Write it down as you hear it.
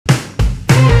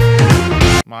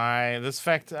This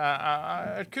fact,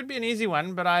 it could be an easy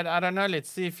one, but I don't know. Let's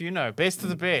see if you know. Best of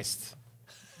the best.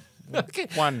 Okay.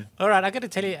 One. All right, I got to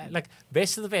tell you, like,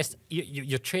 best of the best.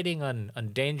 You're treading on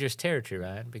dangerous territory,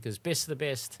 right? Because best of the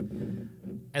best,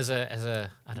 as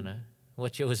a I don't know,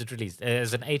 what year was it released?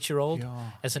 As an 8-year-old,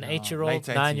 as an 8-year-old, Late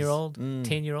 80s. 9-year-old,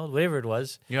 10-year-old, whatever it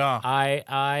was. Yeah.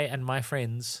 I and my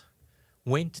friends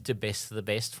went to best of the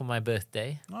best for my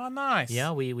birthday. Oh, nice.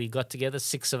 Yeah, we got together,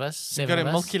 6 of us, You 7 got of a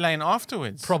us. Milky Lane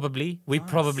afterwards. Probably. We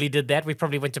probably did that. We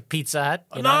probably went to Pizza Hut.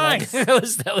 You know, nice. Like,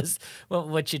 that was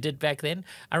what you did back then.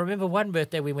 I remember one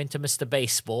birthday we went to Mr.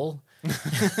 Baseball.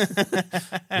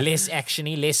 Less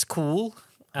actiony, less cool.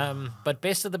 But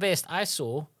best of the best I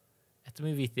saw at the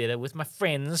movie theater with my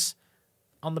friends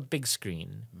on the big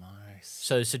screen. Nice.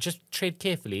 So just tread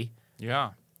carefully.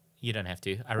 Yeah. You don't have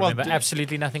to. I remember dude.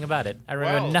 absolutely nothing about it. I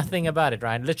remember Well- nothing about it,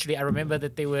 Ryan. Literally, I remember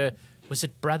that they were... Was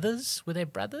it brothers? Were they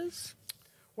brothers?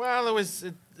 Well,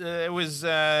 it was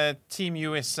Team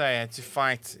USA had to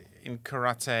fight in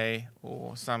karate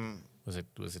or some Was it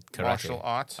karate? martial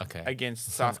art Okay. against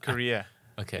South Korea.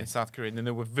 Okay. In South Korea, and then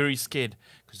they were very scared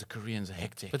because the Koreans are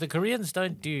hectic. But the Koreans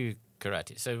don't do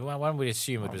karate. So one would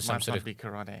assume it was some might sort not of... be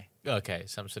karate. Okay,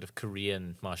 some sort of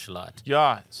Korean martial art.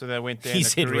 Yeah, so they went there. He and the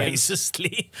said Koreans,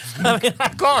 racistly. I mean, I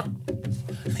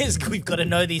can't. We've got to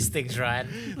know these things, Ryan.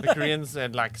 the Koreans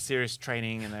had like serious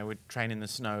training, and they would train in the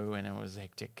sno, and it was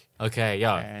hectic. Okay,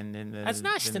 yeah. And then It's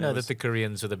nice to then know there that was- the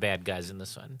Koreans were the bad guys in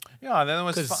this one. yeah, then it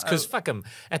was Because fuck them.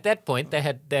 At that point,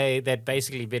 they'd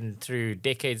basically been through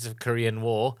decades of Korean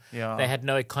War. Yeah. They had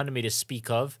no economy to speak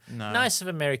of. No. Nice of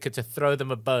America to throw them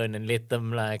a bone and let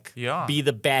them like Yeah. be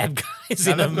the bad guys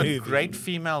now in a they've got movie. great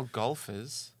female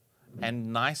golfers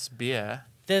and nice beer.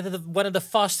 They're one of the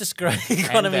fastest growing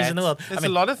economies in the world. there's a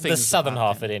lot of The things southern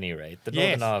about half, at any rate. The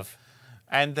Yes. northern half.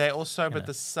 And they also, but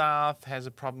the South has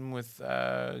a problem with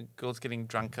girls getting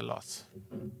drunk a lot.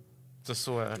 Just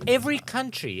saw a Every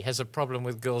country has a problem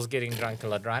with girls getting drunk a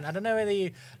lot, Ryan. I don't know whether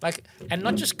you like, and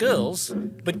not just girls,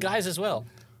 but guys as well.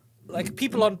 Like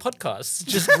people on podcasts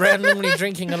just randomly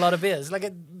drinking a lot of beers. Like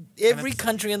every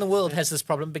country in the world has this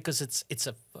problem because it's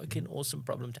a fucking awesome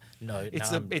problem.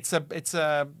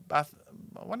 I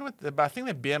wonder what I think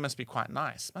the beer must be quite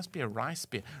nice. Must be a rice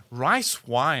beer. Rice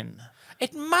wine.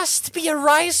 It must be a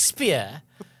rice beer.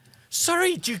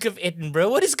 Sorry, Duke of Edinburgh,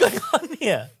 what is going on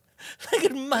here? Like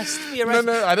it must be a rice.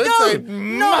 No, I didn't say it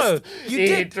must. You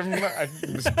did.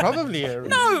 It's probably a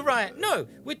No, Ryan. No.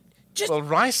 Just well,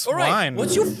 rice all right. wine.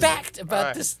 What's your fact about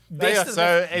Right. this? There you best go. of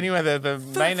So anyway, the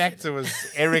main actor was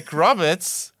Eric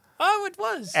Roberts, Oh, it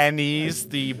was. and he's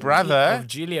the brother. Of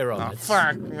Julia Roberts.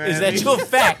 Fuck, man. Is that your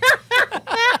fact?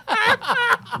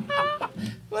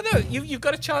 Well, no, you've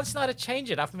got a chance now to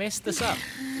change it. I've messed this up.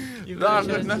 You've No, got a I've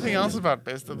got chance to nothing change else it. about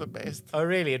Best of the Best. Oh,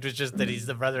 really? It was just that he's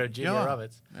the brother of Julia Yeah.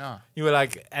 Roberts. Yeah. You were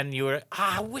like, and you were,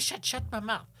 I wish I'd shut my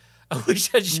mouth. I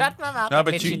wish I'd shut my mouth. No, and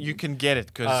but let you can get it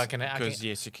because Oh, can I-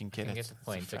 yes, you can get can it. get the It's a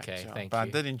point. fact, Okay, yeah. thank But you.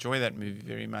 I did enjoy that movie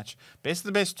very much. Best of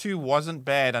the Best 2 wasn't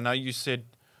bad. I know you said,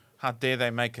 how dare they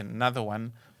make another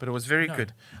one, but it was very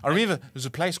good. I remember there was a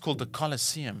place called the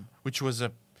Colosseum, which was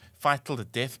a fight till the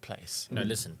death place. No,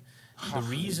 listen. The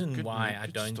reason good why mo- I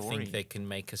good don't story. think they can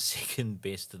make a second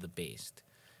best of the best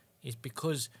is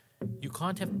because you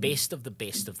can't have best of the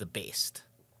best of the best.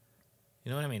 You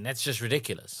know what I mean? That's just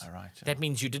ridiculous. All right, yeah. That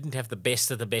means you didn't have the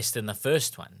best of the best in the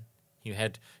first one. You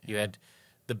had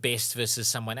the best versus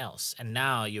someone else, and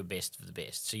now you're best of the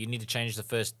best. So you need to change the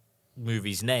first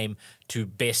movie's name to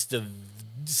best of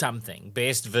something,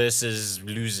 best versus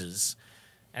losers,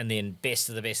 and then best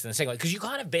of the best in the second one. Because you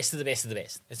can't have best of the best of the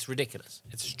best. It's ridiculous.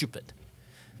 It's stupid.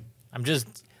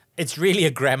 It's really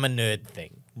a grammar nerd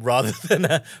thing rather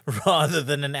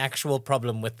than an actual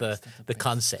problem with the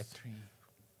concept. 3.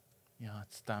 Yeah,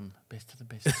 it's dumb. Best of the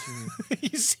Best 2.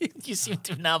 You seem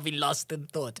to now be lost in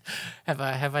thought. Have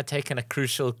I taken a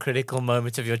crucial, critical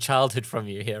moment of your childhood from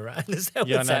you here, right? Is that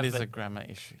Yeah, what's no, it happening? is a grammar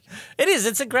issue. It is.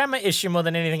 It's a grammar issue more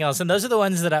than anything else, and those are the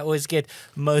ones that I always get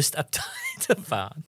most uptight about.